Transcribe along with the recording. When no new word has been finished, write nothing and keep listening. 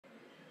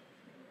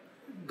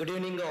Good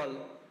evening all.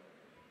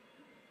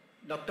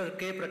 Dr.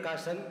 K.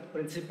 Prakashan,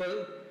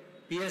 Principal,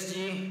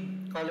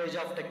 PSG College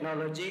of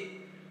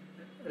Technology,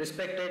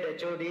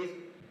 respected HODs,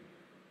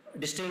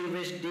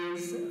 distinguished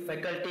deans,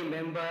 faculty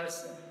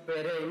members,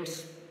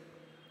 parents,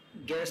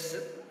 guests,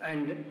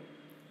 and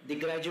the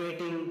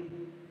graduating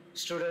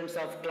students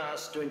of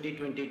class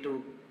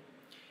 2022.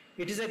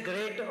 It is a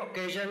great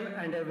occasion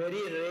and a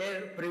very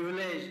rare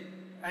privilege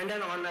and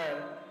an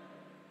honor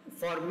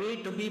for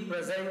me to be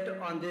present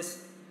on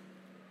this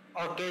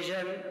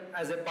occasion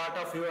as a part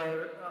of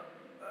your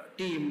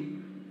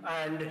team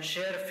and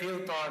share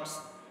few thoughts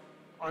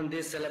on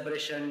this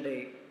celebration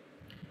day.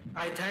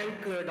 I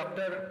thank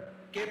Dr.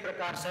 K.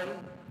 Prakashan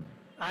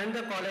and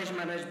the college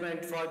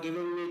management for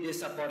giving me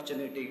this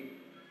opportunity.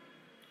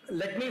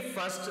 Let me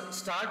first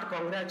start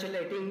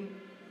congratulating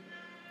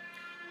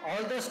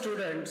all the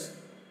students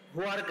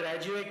who are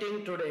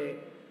graduating today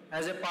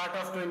as a part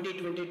of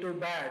 2022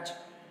 batch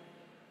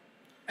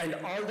and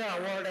all the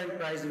award and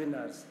prize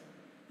winners.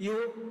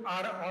 You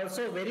are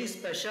also very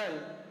special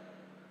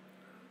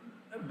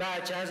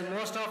batch, as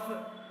most of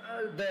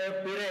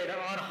the period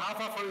or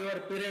half of your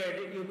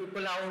period you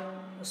people have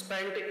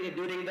spent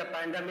during the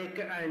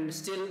pandemic and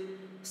still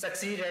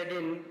succeeded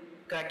in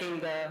cracking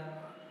the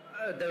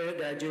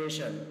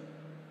graduation.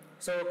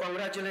 So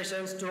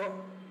congratulations to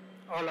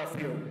all of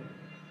you.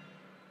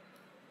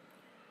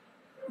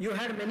 You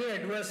had many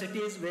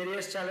adversities,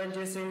 various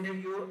challenges, and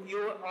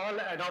you all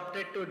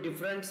adapted to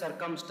different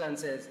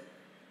circumstances.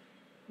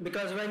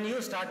 Because when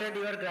you started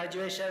your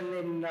graduation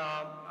in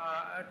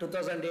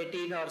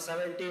 2018 or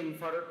 17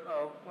 for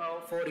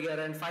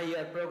 4-year and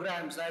 5-year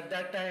programs, at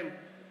that time,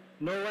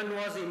 no one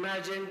was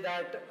imagined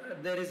that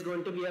there is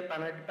going to be a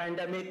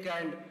pandemic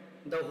and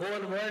the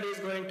whole world is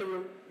going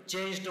to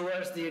change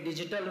towards the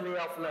digital way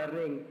of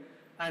learning.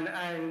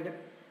 And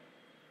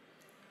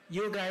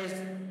you guys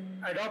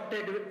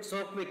adopted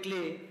so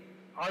quickly.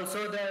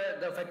 Also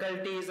the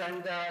faculties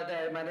and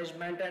the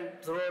management and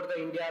throughout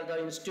the India,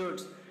 the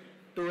institutes,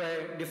 to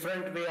a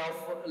different way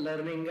of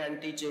learning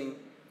and teaching.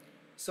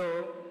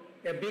 So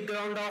a big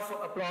round of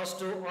applause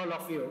to all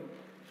of you.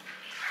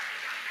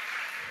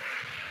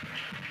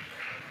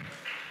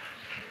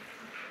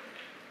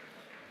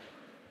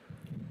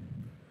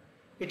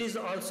 It is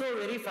also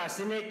very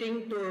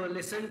fascinating to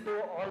listen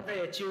to all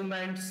the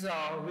achievements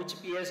which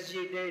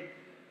PSG did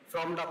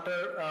from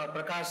Dr.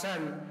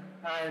 Prakashan,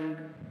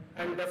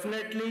 and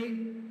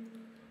definitely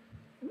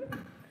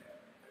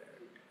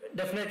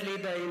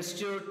the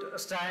institute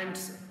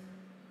stands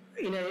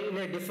in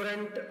a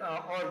different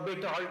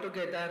orbit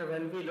altogether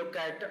when we look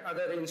at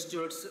other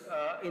institutes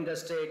in the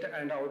state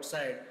and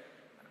outside.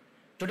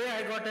 Today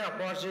I got an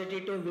opportunity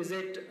to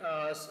visit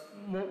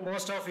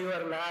most of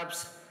your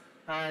labs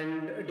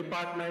and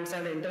departments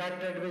and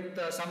interacted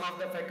with some of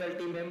the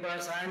faculty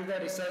members and the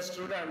research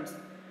students,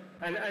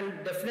 and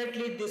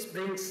definitely this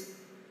brings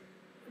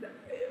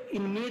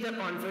in me the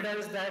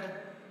confidence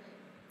that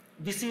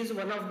this is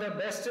one of the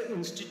best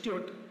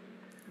institute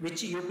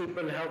which you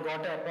people have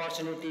got an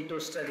opportunity to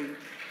study.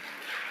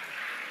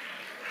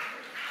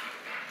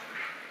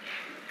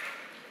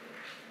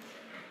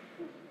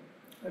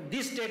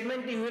 This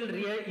statement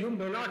you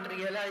may not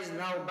realize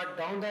now, but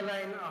down the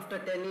line, after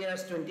 10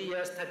 years, 20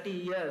 years, 30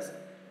 years,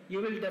 you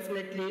will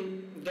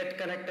definitely get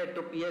connected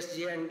to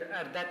PSG, and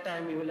at that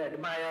time you will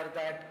admire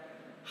that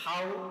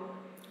how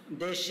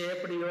they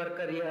shaped your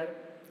career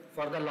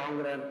for the long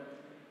run.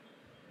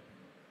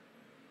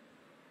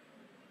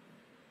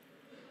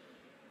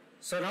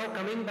 So now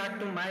coming back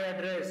to my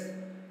address,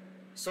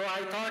 so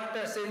I thought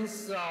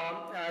since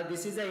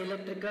this is an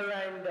electrical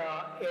and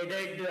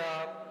aided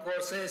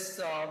courses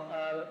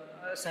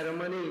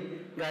ceremony,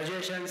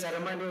 graduation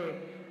ceremony,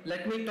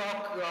 let me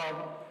talk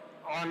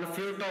on a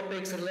few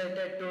topics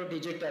related to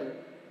digital.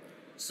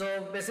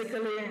 So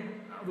basically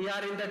we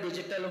are in the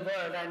digital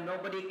world and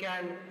nobody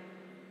can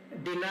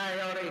deny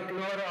or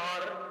ignore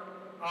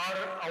or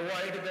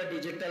avoid the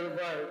digital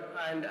world,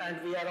 and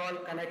we are all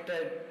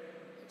connected.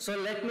 So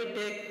let me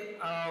take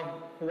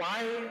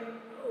why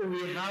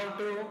we have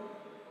to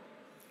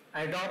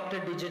adopt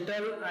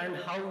digital and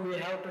how we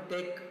have to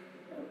take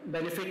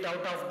benefit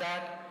out of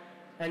that,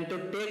 and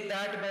to take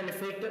that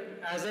benefit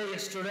as a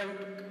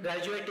student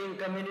graduating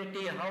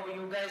community, how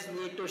you guys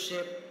need to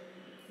shape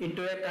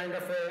into a kind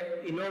of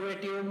a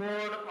innovative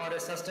mode or a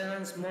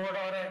sustenance mode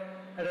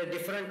or a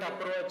different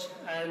approach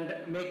and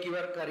make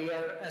your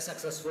career a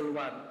successful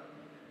one.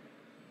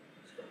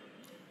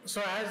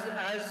 So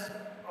as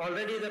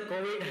already the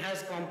COVID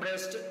has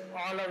compressed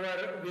all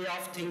our way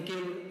of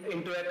thinking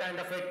into a kind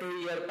of a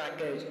 2-year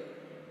package.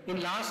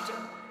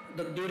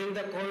 During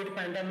the COVID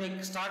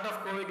pandemic, start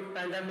of COVID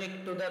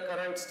pandemic to the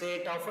current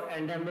state of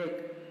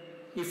endemic,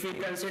 if we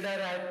consider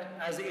it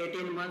as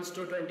 18 months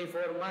to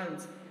 24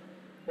 months,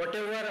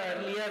 whatever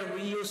earlier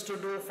we used to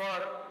do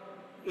for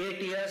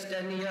 8 years,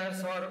 10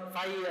 years or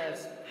 5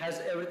 years,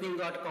 has everything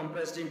got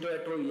compressed into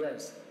a 2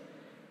 years.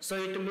 So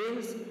it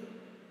means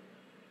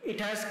it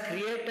has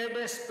created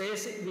a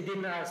space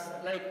within us,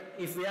 like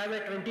if we have a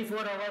 24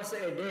 hours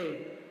a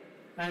day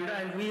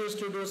and we used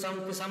to do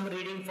some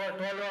reading for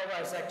 12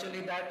 hours.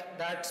 Actually,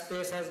 that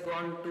space has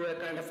gone to a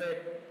kind of a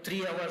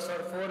 3 hours or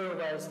 4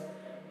 hours,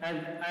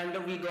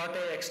 and we got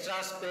an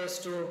extra space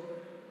to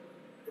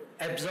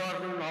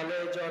absorb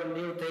knowledge or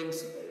new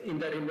things in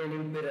the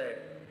remaining period.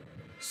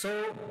 So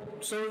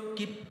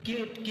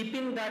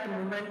keeping that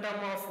momentum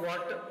of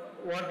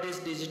what this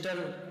digital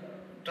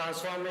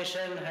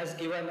transformation has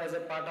given as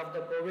a part of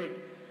the COVID,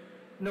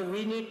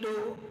 we need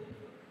to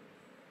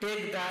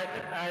take that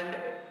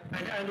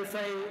and if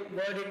I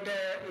word it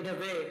in a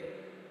way,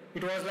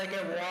 it was like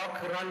a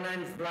walk, run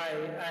and fly,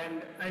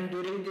 and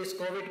during this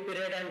COVID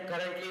period and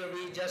currently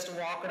we just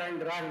walk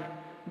and run,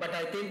 but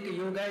I think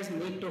you guys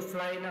need to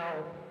fly now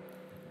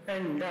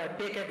and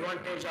take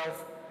advantage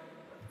of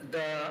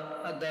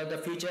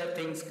the future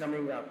things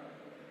coming up.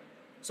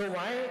 So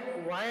why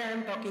I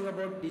am talking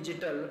about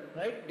digital,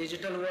 right?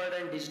 Digital world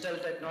and digital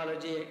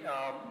technology.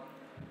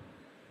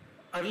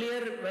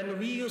 Earlier, when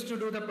we used to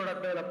do the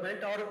product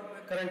development, or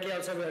currently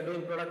also we are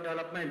doing product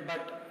development,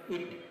 but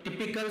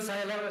typical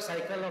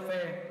cycle of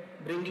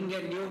bringing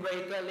a new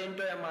vehicle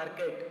into a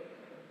market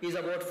is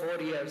about 4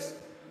 years.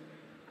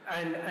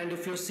 And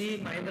if you see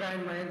Mahindra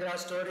and Mahindra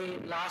story,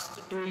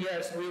 last 2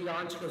 years we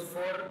launched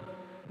 4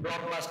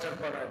 blockbuster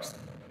products.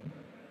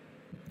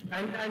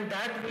 And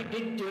that we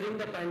did during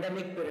the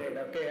pandemic period,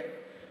 okay?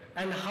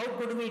 And how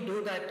could we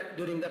do that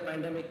during the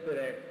pandemic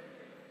period?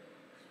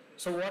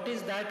 So what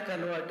is that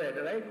converted,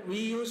 right? We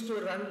used to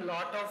run a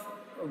lot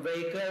of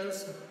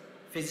vehicles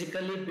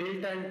physically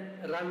built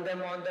and run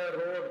them on the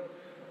road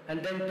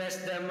and then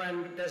test them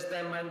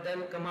and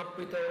then come up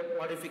with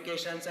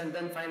modifications and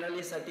then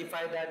finally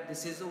certify that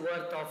this is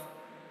worth of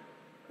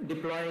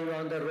deploying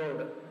on the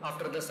road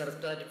after the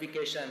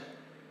certification.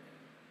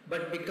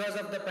 But because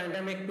of the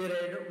pandemic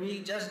period, we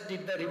just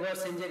did the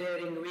reverse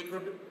engineering. We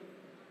could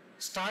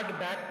start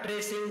back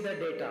tracing the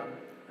data,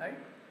 right?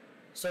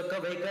 So the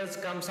vehicles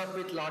comes up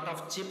with lot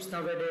of chips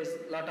nowadays,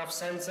 lot of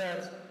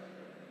sensors,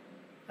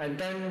 and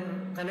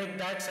then connect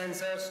that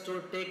sensors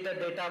to take the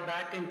data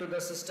back into the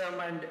system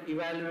and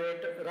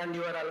evaluate, run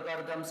your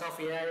algorithms of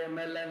AI,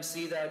 ML and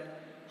see that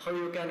how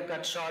you can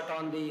cut short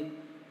on the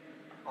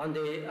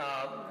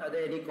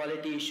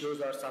inequality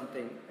issues or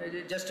something.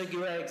 Just to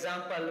give an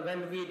example,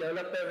 when we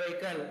develop a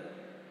vehicle,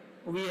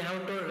 we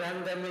have to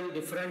run them in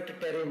different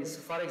terrains.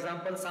 For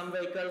example, some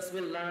vehicles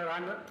will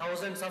run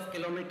thousands of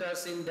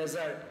kilometers in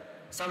desert,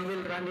 some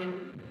will run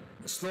in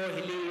snow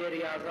hilly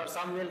areas, or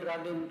some will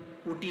run in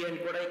Uti and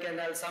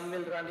Kodaikanal, some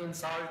will run in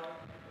salt,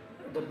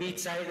 the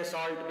beachside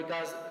salt,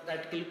 because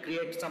that will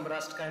create some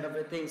rust kind of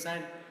a things.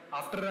 And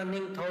after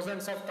running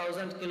thousands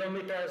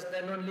kilometers,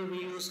 then only we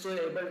used to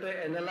able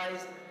to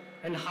analyze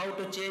and how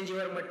to change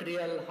your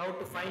material, how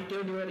to fine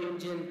tune your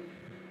engine.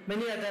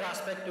 Many other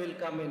aspects will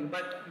come in,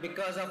 but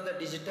because of the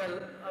digital,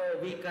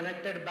 we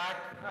connected back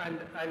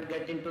and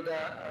get into the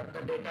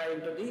data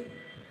into the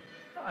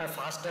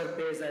faster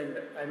pace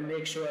and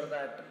make sure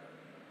that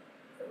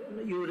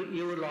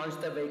you launch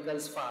the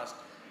vehicles fast.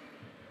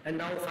 And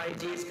now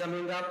 5G is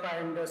coming up,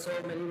 and so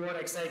many more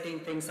exciting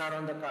things are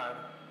on the card.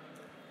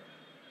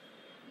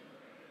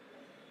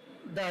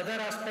 The other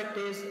aspect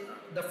is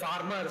the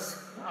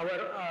farmers.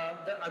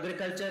 The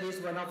agriculture is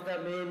one of the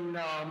main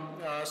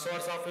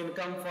source of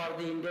income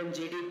for the Indian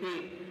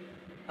GDP.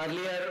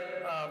 Earlier,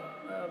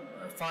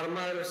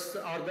 farmers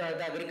or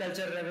the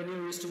agriculture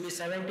revenue used to be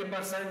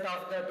 70%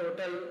 of the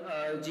total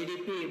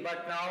GDP,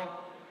 but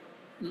now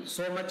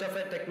so much of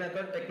a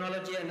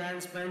technology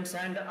enhancements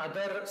and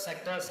other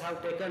sectors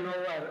have taken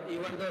over,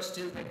 even though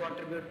still they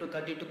contribute to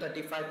 30 to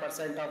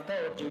 35% of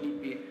the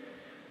GDP.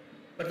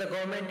 But the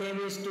government aim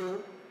is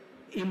to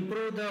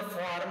improve the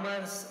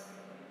farmers'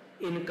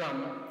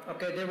 income.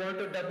 Okay, they want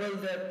to double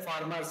the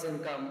farmers'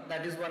 income.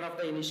 That is one of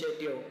the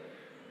initiative.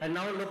 And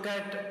now look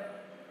at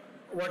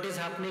what is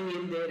happening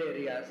in their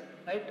areas,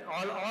 right?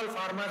 All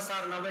farmers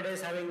are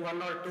nowadays having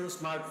 1 or 2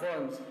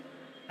 smartphones,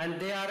 and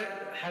they are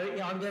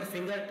having on their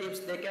fingertips,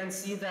 they can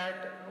see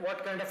that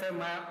what kind of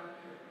a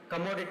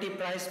commodity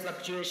price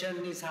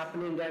fluctuation is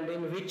happening and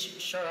in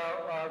which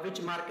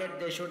market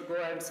they should go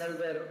and sell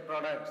their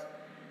products.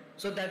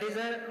 So that is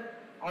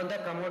on the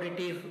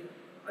commodity,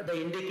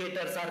 the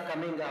indicators are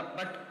coming up.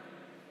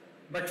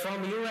 But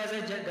from you as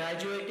a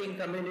graduating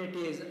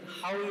communities,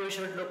 how you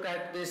should look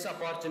at this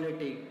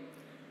opportunity,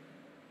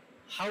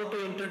 how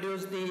to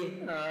introduce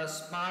the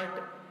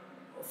smart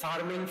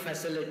farming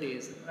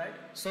facilities, right?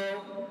 So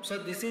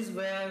this is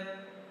where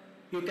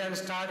you can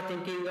start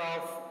thinking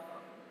of,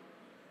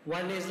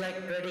 one is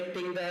like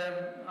predicting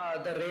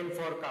the rain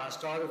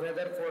forecast or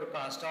weather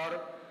forecast,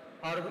 or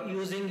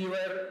using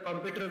your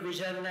computer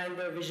vision and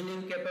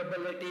visioning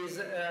capabilities.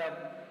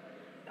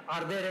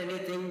 Are there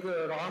anything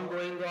wrong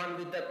going on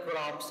with the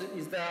crops?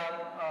 Is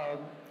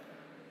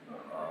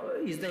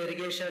the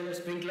irrigation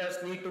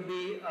sprinklers need to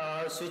be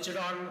switched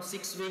on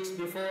 6 weeks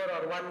before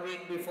or 1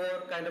 week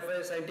before? Kind of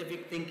a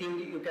scientific thinking,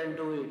 you can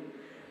do it.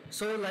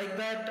 So like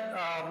that,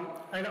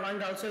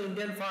 and also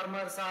Indian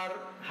farmers are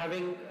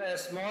having a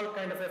small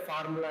kind of a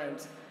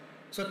farmlands,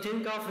 So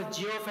think of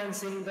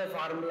geofencing the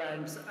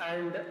farmlands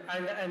and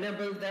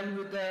enable them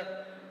with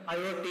the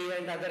IoT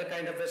and other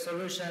kind of a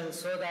solution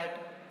so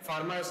that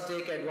farmers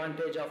take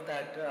advantage of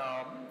that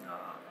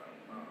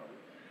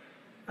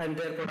and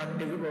their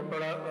productivity,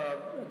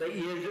 the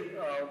yield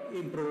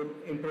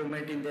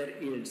improvement in their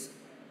yields.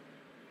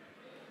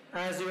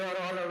 As you are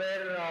all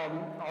aware,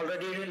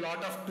 already a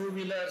lot of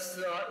two-wheelers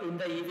in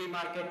the EV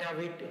market have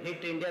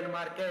hit Indian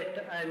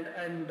market,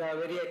 and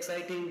very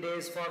exciting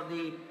days for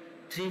the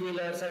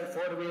three-wheelers and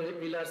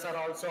four-wheelers are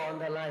also on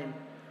the line.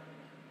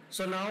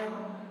 So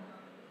now,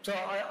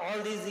 all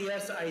these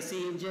years IC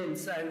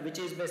engines, and which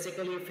is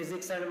basically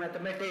physics and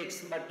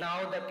mathematics, but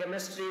now the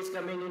chemistry is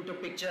coming into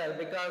picture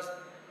because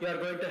you are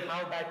going to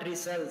have battery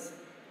cells,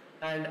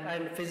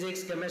 and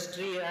physics,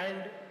 chemistry,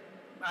 and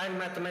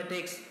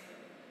mathematics.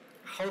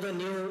 How the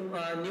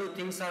new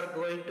things are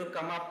going to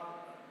come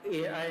up,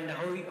 and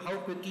how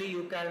quickly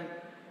you can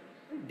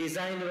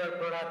design your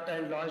product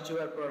and launch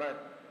your product,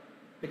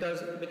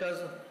 because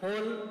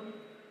whole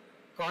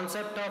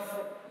concept of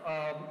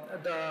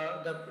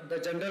the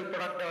general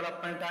product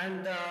development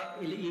and the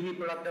EV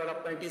product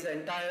development is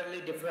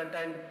entirely different,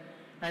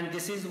 and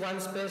this is one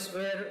space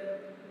where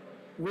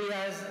we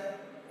as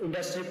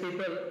industry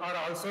people are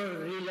also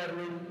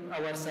relearning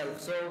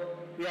ourselves. So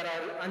we are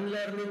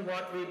unlearning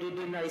what we did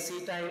in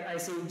IC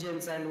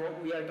engines, and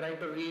we are trying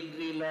to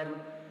relearn.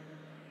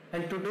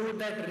 And to do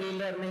that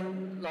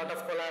relearning, a lot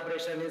of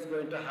collaboration is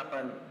going to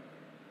happen.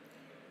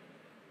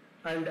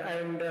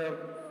 And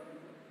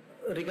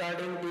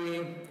regarding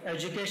the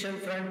education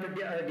front,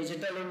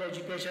 digital in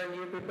education,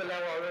 you people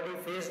have already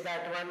faced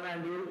that one,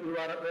 and you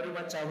are very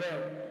much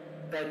aware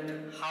that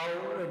how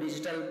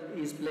digital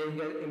is playing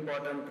an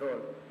important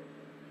role.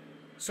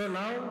 So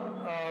now,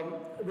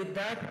 with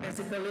that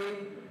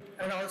basically,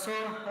 and also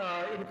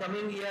in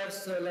coming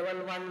years,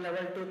 level 1,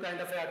 level 2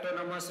 kind of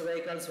autonomous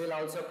vehicles will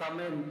also come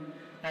in,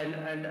 and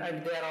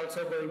they are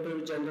also going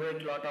to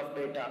generate a lot of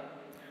data.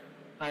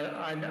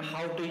 And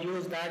how to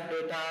use that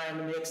data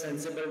and make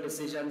sensible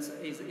decisions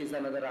is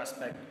another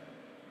aspect.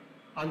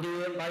 On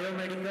the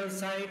biomedical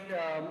side,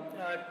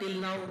 till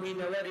now we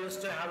never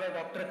used to have a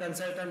doctor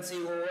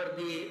consultancy over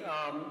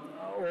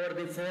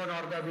the phone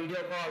or the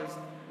video calls.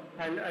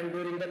 And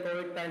during the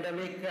COVID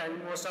pandemic,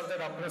 and most of the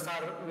doctors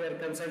were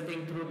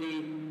consulting through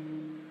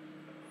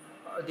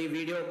the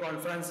video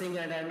conferencing,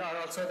 and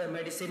also the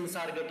medicines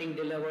are getting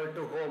delivered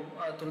to home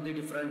through the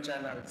different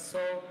channels.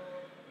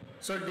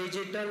 So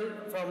digital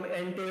from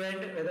end to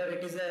end, whether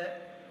it is a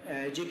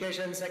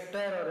education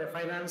sector or a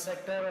finance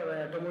sector or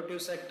an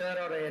automotive sector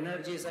or an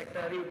energy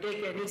sector, you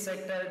take any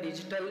sector,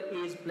 digital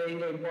is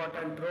playing an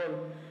important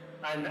role,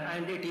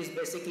 and it is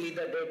basically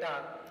the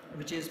data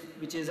which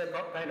is a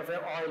kind of an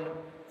oil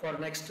for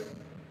next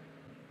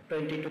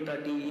 20 to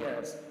 30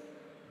 years.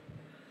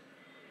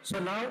 So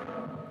now,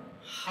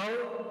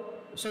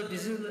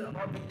 this is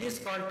with this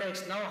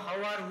context, now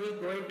how are we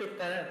going to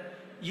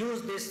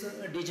use these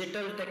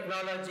digital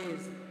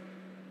technologies,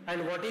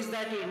 and what is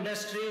that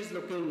industry is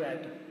looking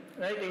at,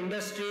 right?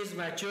 Industry is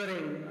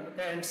maturing,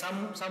 okay, and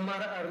some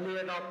are early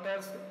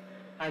adopters,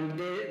 and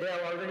they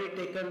have already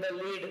taken the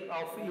lead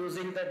of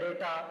using the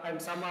data,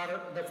 and some are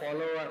the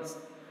followers.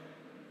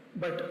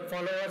 But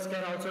followers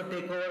can also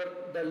take over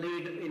the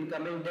lead in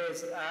coming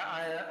days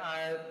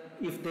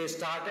if they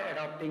start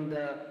adopting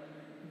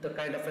the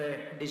kind of a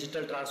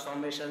digital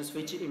transformations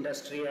which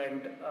industry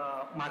and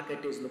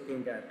market is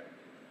looking at.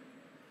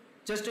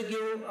 Just to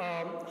give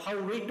how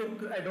we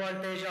took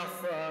advantage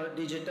of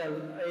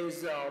digital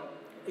is,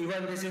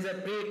 even this is a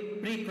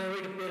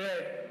pre-COVID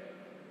period,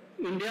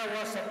 India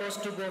was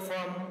supposed to go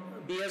from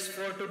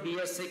BS4 to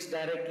BS6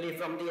 directly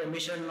from the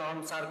emission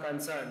norms are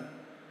concerned.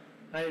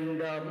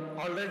 And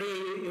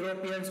already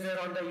Europeans were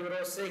on the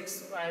Euro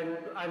 6,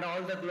 and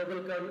all the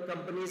global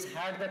companies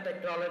had the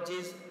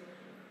technologies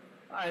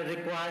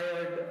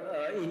required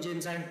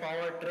engines and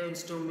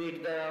powertrains to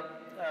meet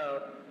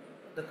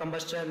the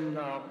combustion,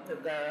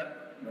 the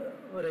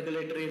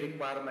regulatory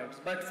requirements.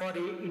 But for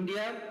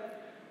India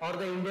or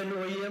the Indian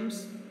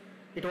OEMs,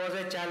 it was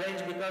a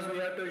challenge because we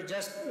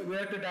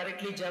had to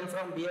directly jump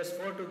from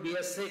BS4 to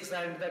BS6,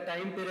 and the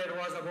time period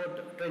was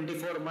about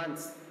 24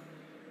 months.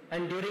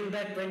 And during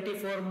that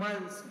 24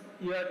 months,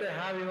 you have to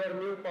have your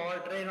new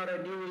powertrain or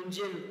a new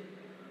engine,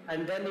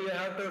 and then you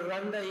have to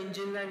run the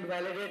engine and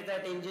validate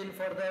that engine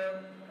for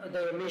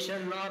the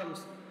emission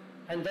norms.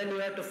 And then you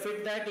have to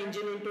fit that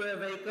engine into a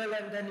vehicle,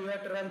 and then you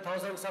have to run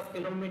thousands of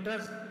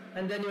kilometers,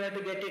 and then you have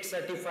to get it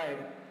certified.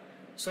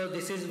 So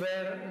this is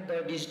where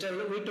the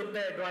digital, we took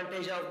the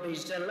advantage of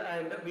digital,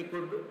 and we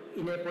could,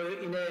 in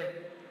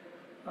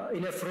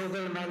a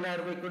frugal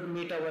manner, we could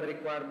meet our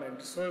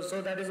requirements. So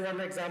that is one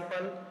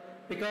example.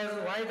 Because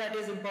why that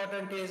is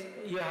important is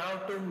you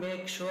have to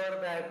make sure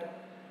that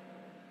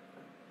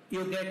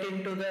you get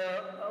into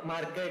the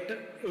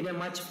market in a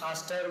much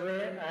faster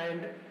way,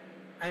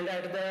 and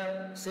at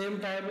the same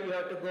time you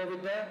have to go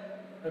with the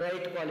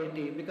right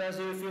quality, because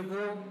if you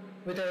go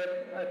with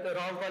a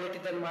wrong quality,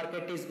 then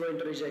market is going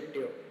to reject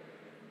you.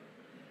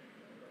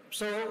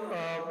 So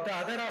the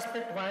other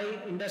aspect why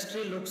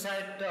industry looks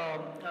at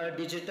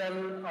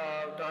digital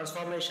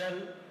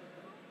transformation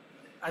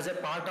as a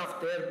part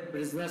of their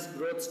business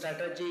growth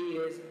strategy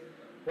is,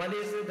 one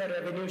is the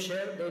revenue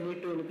share they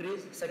need to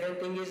increase. Second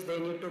thing is they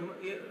need to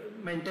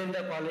maintain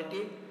the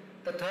quality.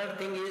 The third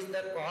thing is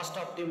the cost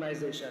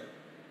optimization.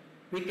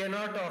 We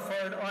cannot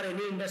afford, or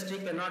any industry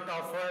cannot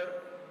offer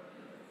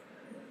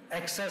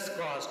excess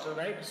cost,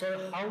 right?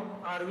 So how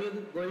are we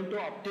going to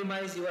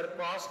optimize your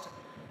cost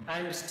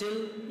and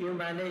still you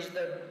manage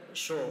the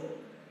show?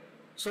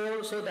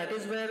 So that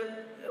is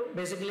where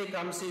basically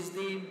comes is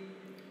the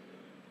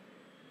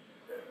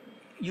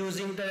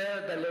using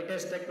the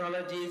latest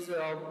technologies,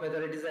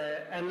 whether it is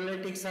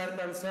analytics are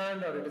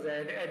concerned, or it is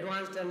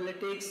advanced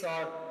analytics,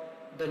 or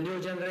the new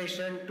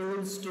generation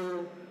tools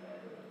to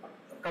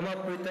come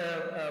up with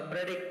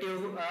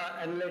predictive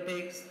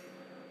analytics.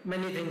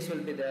 Many things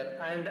will be there,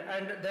 and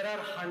there are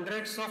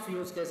hundreds of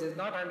use cases,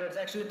 not hundreds,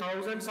 actually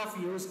thousands of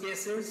use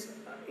cases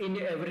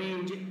in every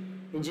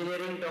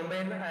engineering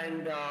domain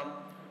and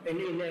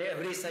in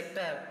every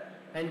sector.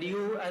 And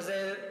you as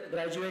a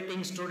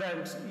graduating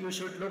student, you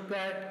should look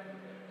at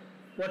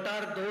what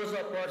are those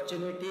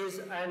opportunities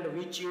and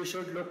which you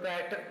should look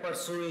at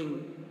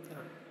pursuing.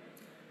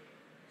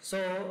 So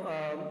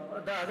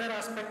the other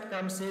aspect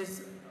comes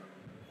is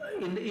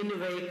in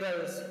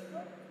vehicles,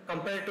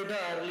 compared to the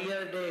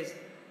earlier days,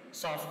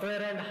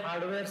 software and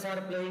hardware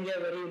are playing a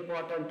very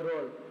important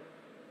role.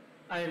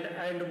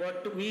 And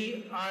what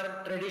we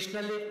are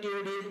traditionally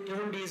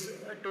tuned is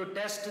to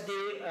test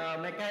the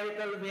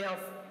mechanical way of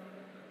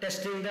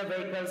testing the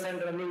vehicles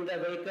and running the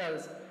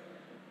vehicles.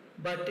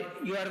 But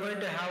you are going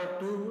to have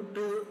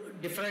two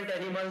different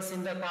animals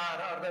in the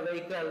car or the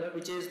vehicle,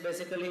 which is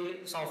basically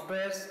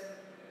softwares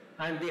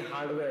and the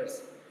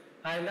hardwares.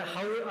 And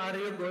how are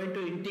you going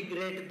to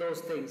integrate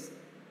those things?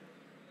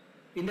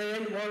 In the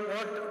end,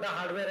 what the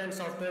hardware and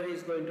software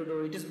is going to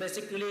do, it is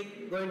basically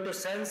going to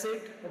sense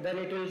it, then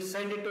it will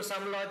send it to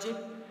some logic,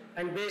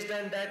 and based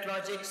on that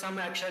logic, some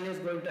action is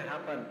going to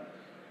happen.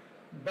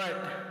 But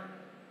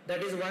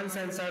that is one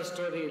sensor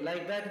story.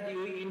 Like that,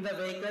 in the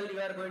vehicle, you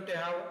are going to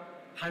have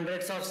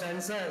hundreds of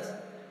sensors,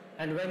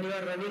 and when you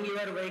are running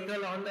your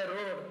vehicle on the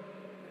road,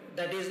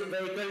 that is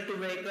vehicle to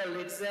vehicle,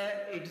 it's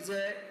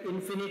a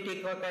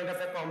infinity kind of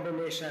a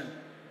combination.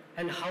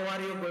 And how are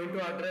you going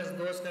to address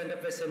those kind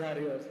of a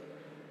scenarios?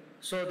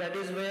 So that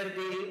is where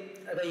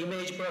the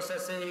image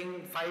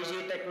processing,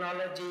 5G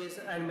technologies,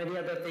 and many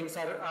other things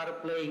are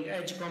playing.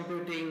 Edge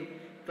computing,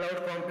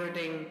 cloud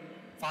computing,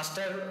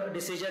 faster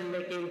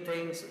decision-making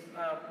things,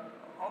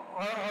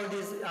 all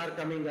these are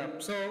coming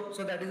up. So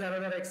that is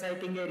another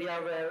exciting area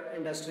where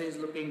industry is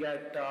looking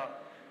at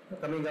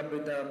coming up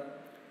with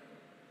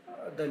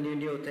the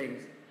new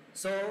things.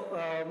 So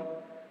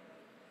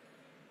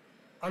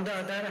on the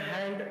other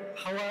hand,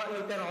 how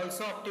you can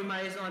also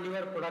optimize on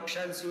your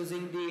productions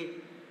using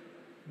the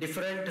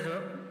different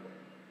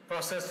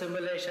process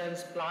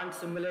simulations, plant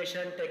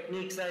simulation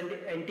techniques, and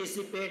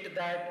anticipate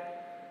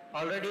that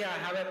already I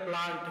have a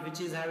plant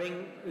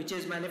which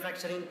is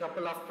manufacturing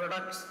couple of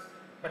products,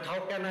 but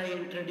how can I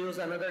introduce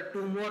another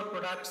 2 more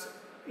products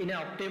in an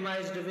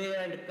optimized way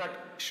and cut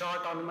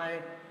short on my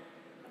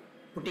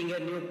putting a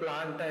new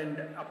plant and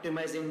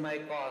optimizing my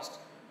cost.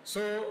 So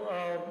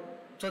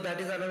that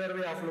is another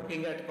way of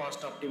looking at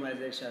cost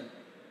optimization.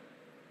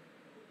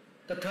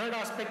 The third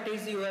aspect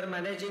is you are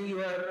managing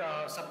your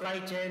supply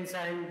chains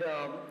and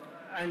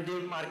the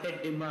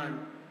market demand.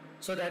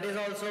 So that is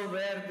also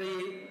where the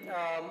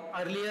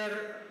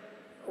earlier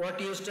what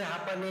used to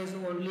happen is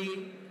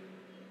only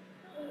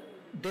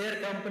their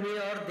company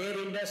or their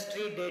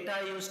industry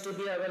data used to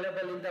be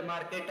available in the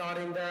market or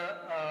in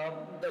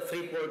the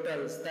free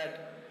portals,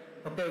 that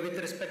okay, with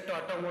respect to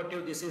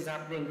automotive this is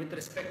happening, with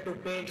respect to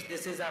paints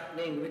this is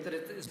happening, with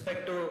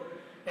respect to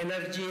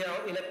energy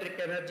or electric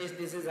energies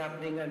this is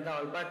happening and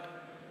all.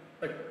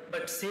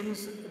 But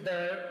since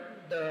the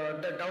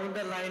down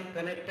the line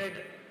connected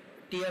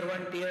tier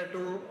 1, tier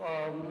 2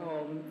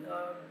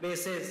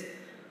 bases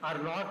are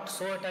not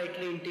so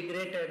tightly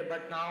integrated,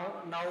 but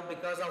now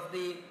because of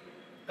the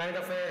kind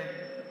of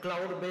a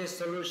cloud-based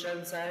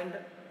solutions and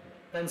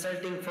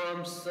consulting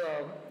firms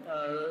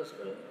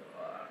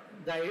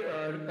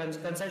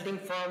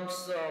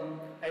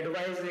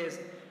advices,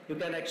 you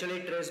can actually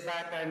trace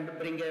back and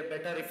bring a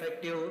better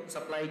effective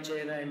supply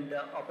chain and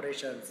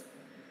operations.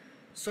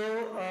 So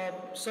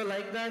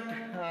like that,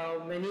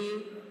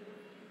 many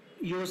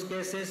use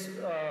cases,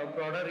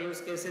 broader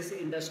use cases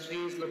industry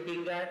is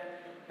looking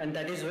at, and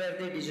that is where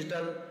the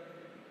digital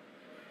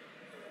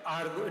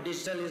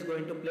is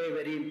going to play a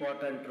very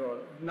important role.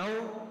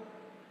 Now,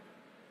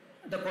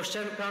 the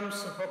question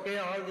comes, okay,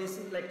 all this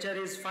lecture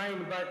is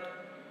fine, but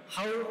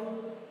how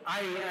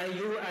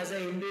you as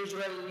an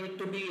individual need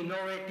to be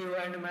innovative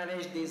and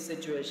manage these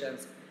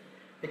situations?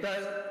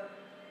 Because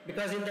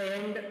in the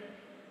end,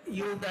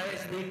 you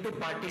guys need to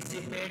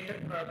participate.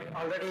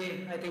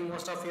 Already, I think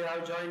most of you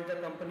have joined the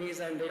companies,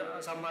 and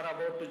some are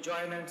about to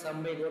join, and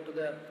some may go to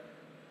the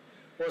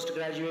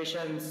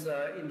post-graduations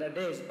in the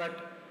days.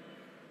 But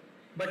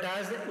But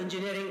as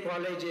engineering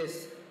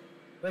colleges,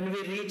 when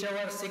we reach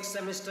our 6th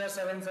semester,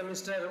 7th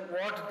semester,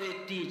 what they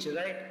teach,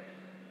 right?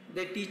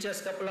 They teach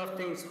us a couple of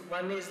things.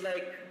 One is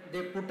like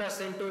they put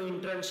us into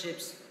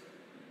internships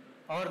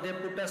or they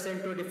put us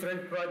into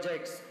different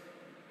projects,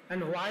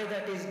 and why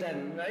that is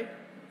done, right?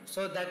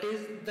 So that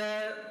is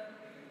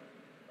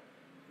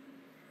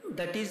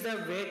the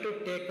way to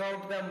take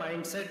out the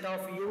mindset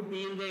of you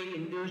being an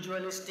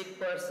individualistic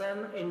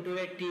person into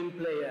a team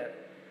player.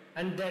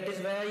 And that is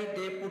why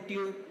they put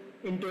you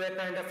into a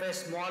kind of a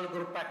small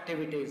group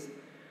activities.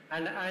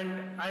 And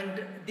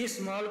this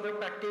small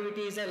group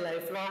activity is a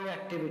lifelong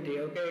activity,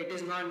 okay? It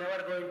is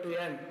never going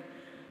to end.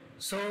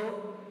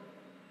 So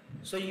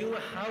you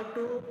have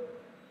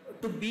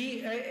to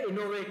be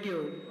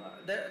innovative.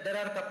 There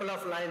are a couple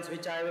of lines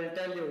which I will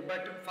tell you,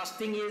 but first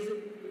thing is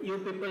you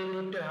people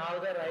need to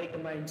have the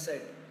right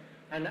mindset,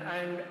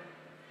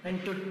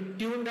 and to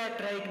tune that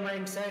right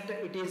mindset,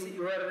 it is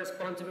your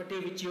responsibility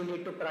which you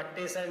need to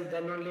practice, and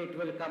then only it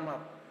will come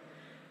up.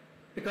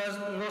 Because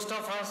most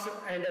of us,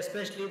 and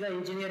especially the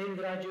engineering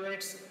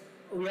graduates,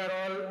 we are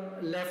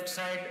all left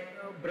side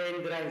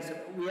brain grinds.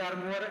 We are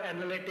more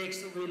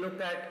analytics, we look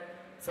at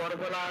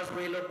formulas,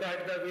 we look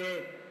at the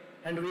way,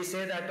 and we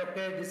say that,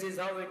 okay, this is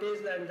how it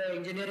is, and the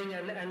engineering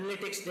and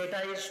analytics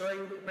data is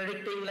showing,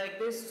 predicting like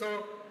this,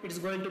 so it's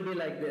going to be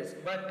like this.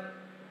 But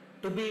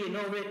to be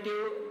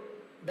innovative,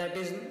 that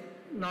is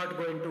not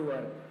going to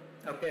work,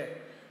 okay?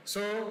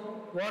 So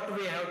what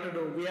we have to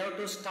do? We have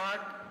to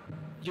start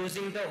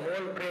using the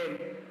whole brain.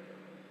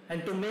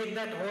 And to make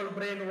that whole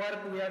brain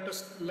work, we have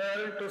to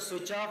learn to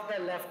switch off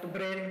the left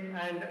brain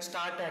and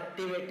start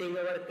activating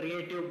our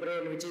creative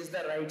brain, which is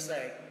the right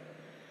side.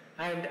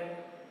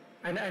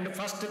 And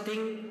first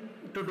thing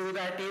to do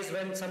that is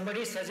when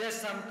somebody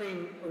suggests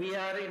something, we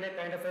are in a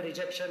kind of a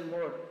rejection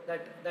mode,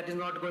 that is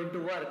not going to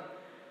work.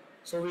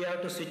 So we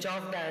have to switch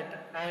off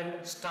that and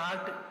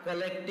start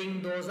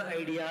collecting those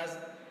ideas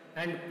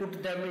and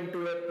put them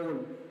into a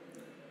pool,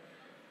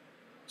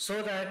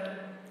 so that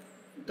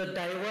the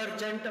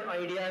divergent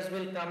ideas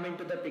will come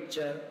into the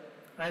picture.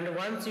 And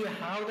once you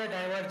have the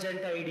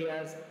divergent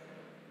ideas,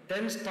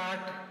 then start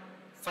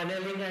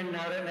funneling and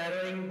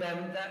narrowing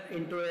them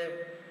into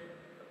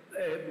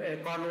a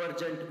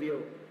convergent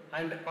view.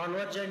 And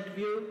convergent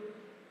view,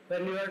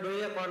 when you are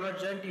doing a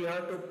convergent, you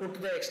have to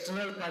put the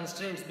external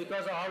constraints,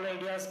 because all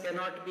ideas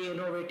cannot be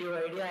innovative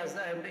ideas,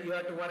 and you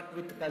have to work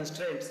with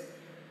constraints.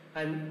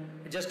 And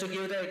just to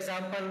give the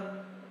example,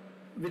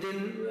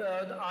 during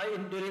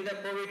the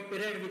COVID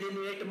period, within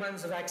 8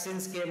 months,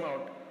 vaccines came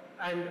out.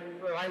 And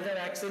while the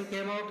vaccine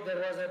came out, there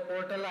was a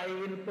portal,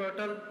 iWin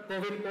portal,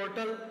 COVID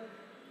portal,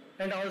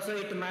 and also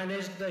it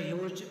managed the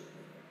huge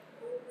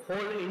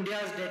whole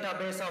India's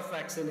database of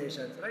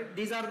vaccinations, right?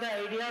 These are the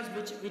ideas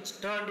which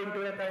turned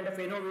into a kind of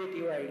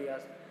innovative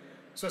ideas.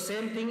 So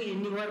same thing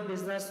in your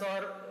business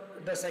or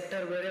the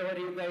sector, wherever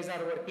you guys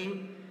are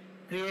working,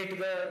 create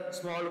the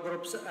small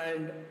groups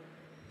and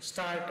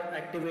start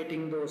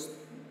activating those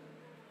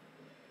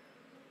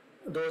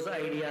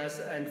ideas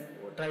and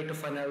try to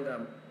funnel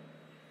them.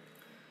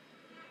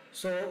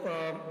 So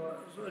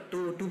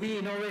to be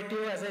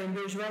innovative as an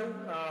individual,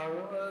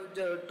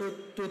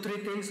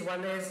 three things.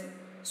 One is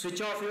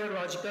switch off your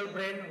logical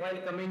brain while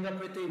coming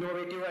up with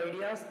innovative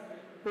ideas.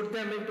 Put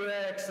them into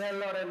an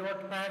Excel or a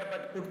notepad,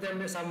 but put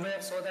them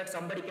somewhere so that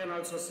somebody can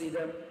also see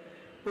them.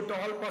 Put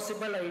all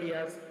possible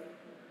ideas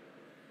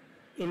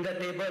in the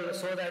table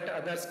so that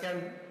others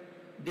can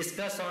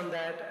discuss on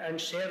that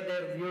and share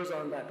their views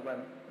on that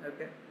one,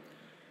 okay?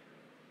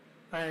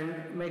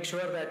 And make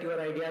sure that your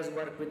ideas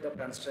work with the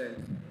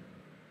constraints.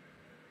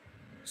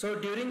 So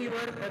during your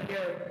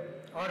career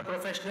or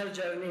professional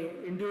journey,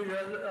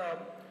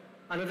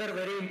 another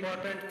very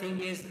important thing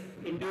is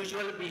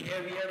individual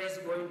behavior is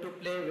going to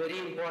play a very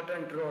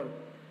important role.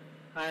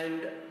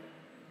 And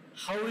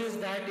how is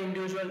that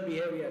individual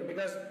behavior?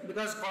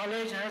 Because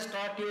college has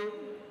taught you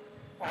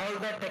all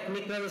the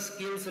technical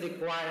skills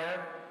required,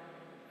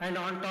 and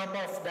on top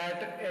of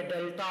that, a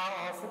delta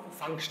of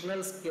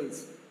functional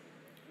skills,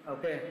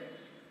 okay?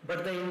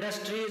 But the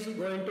industry is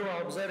going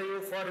to observe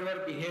you for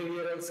your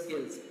behavioral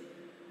skills.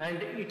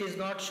 And it is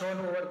not shown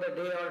over the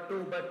day or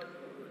two, but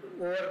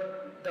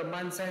over the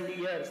months and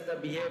years, the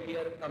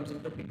behavior comes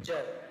into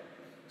picture.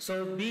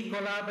 So be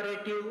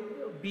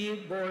collaborative,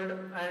 be bold,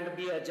 and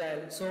be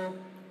agile. So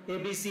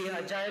ABC,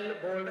 agile,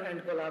 bold,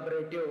 and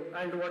collaborative.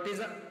 And what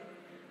is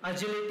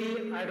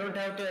agility? I don't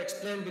have to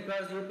explain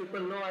because you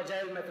people know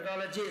agile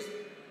methodologies.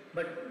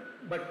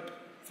 But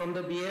from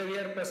the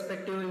behavior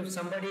perspective, if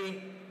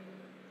somebody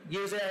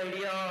gives an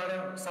idea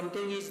or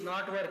something is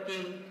not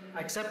working,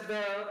 accept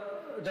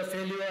the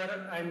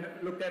failure and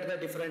look at the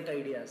different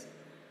ideas.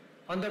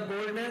 On the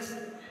boldness,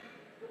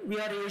 we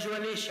are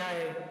usually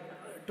shy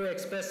to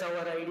express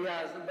our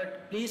ideas,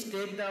 but please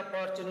take the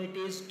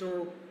opportunities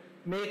to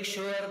make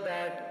sure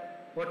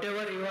that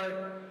whatever you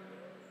are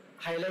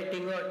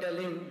highlighting or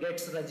telling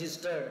gets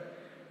registered,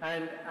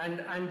 and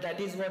that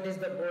is what is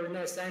the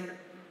boldness.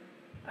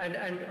 And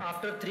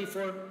after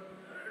 3-4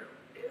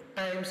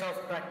 times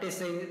of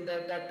practicing,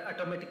 that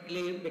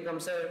automatically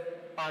becomes a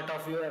part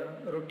of your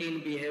routine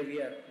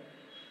behavior.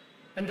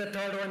 And the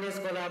third one is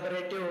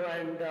collaborative,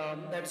 and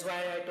that's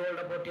why I told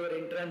about your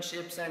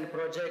internships and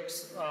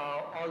projects,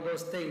 all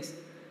those things.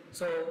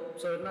 So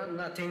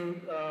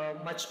nothing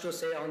much to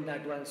say on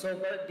that one. So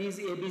but these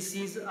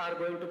ABCs are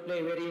going to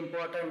play very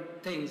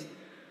important things.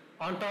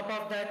 On top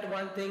of that,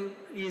 one thing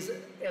is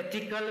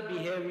ethical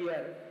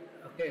behavior,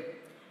 okay?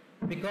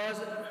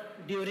 Because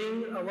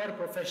during our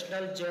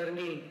professional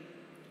journey,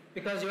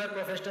 because your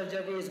professional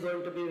journey is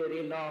going to be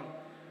very long,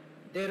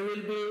 there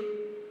will be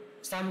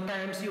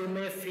sometimes you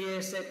may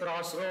face a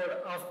crossroad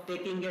of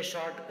taking a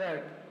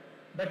shortcut,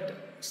 but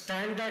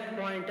stand that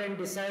point and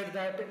decide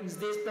that is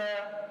this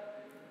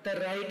the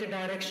right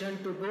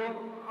direction to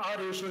go,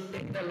 or you should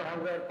take the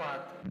longer path.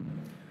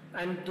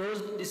 And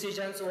those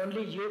decisions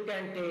only you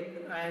can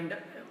take, and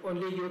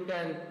only you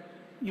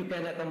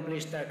can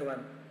accomplish that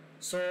one.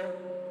 So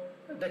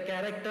the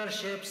character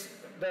shapes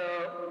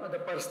the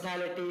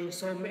personality,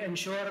 so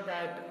ensure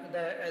that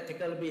the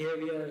ethical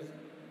behavior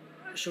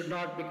should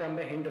not become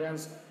a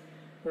hindrance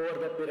over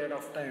the period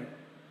of time.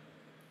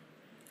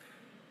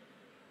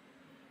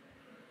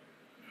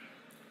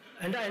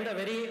 And a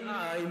very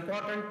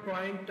important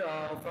point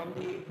from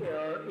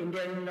the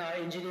Indian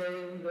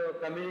engineering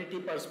community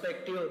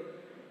perspective,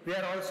 we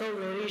are also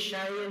very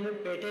shy in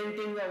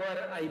patenting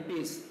our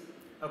IPs.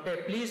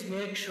 Okay, please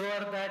make sure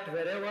that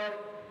wherever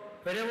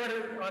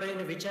or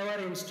in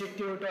whichever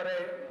institute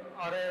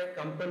or a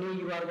company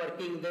you are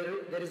working,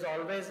 there is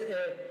always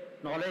a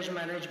knowledge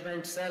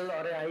management cell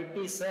or a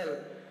IP cell,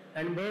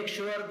 and make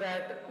sure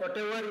that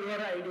whatever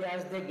your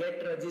ideas, they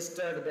get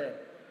registered there.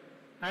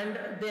 And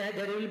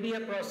there will be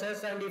a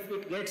process, and if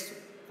it gets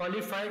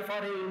qualified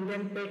for an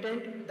Indian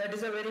patent, that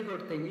is a very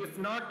good thing. If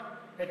not,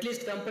 at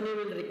least company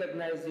will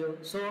recognize you.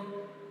 So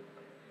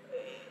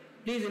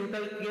please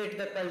inculcate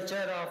the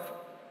culture of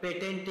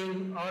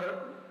patenting,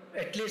 or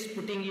at least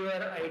putting your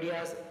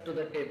ideas to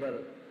the table.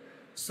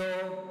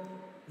 So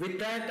with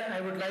that,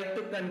 I would like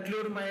to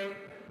conclude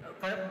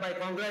by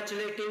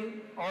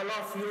congratulating all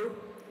of you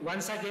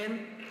once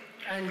again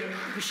and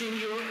wishing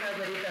you a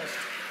very best.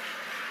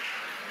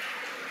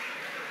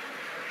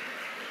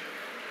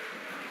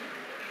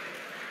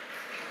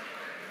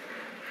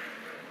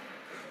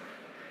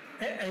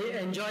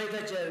 Enjoy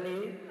the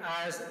journey,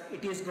 as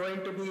it is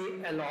going to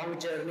be a long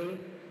journey.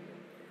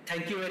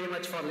 Thank you very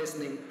much for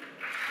listening.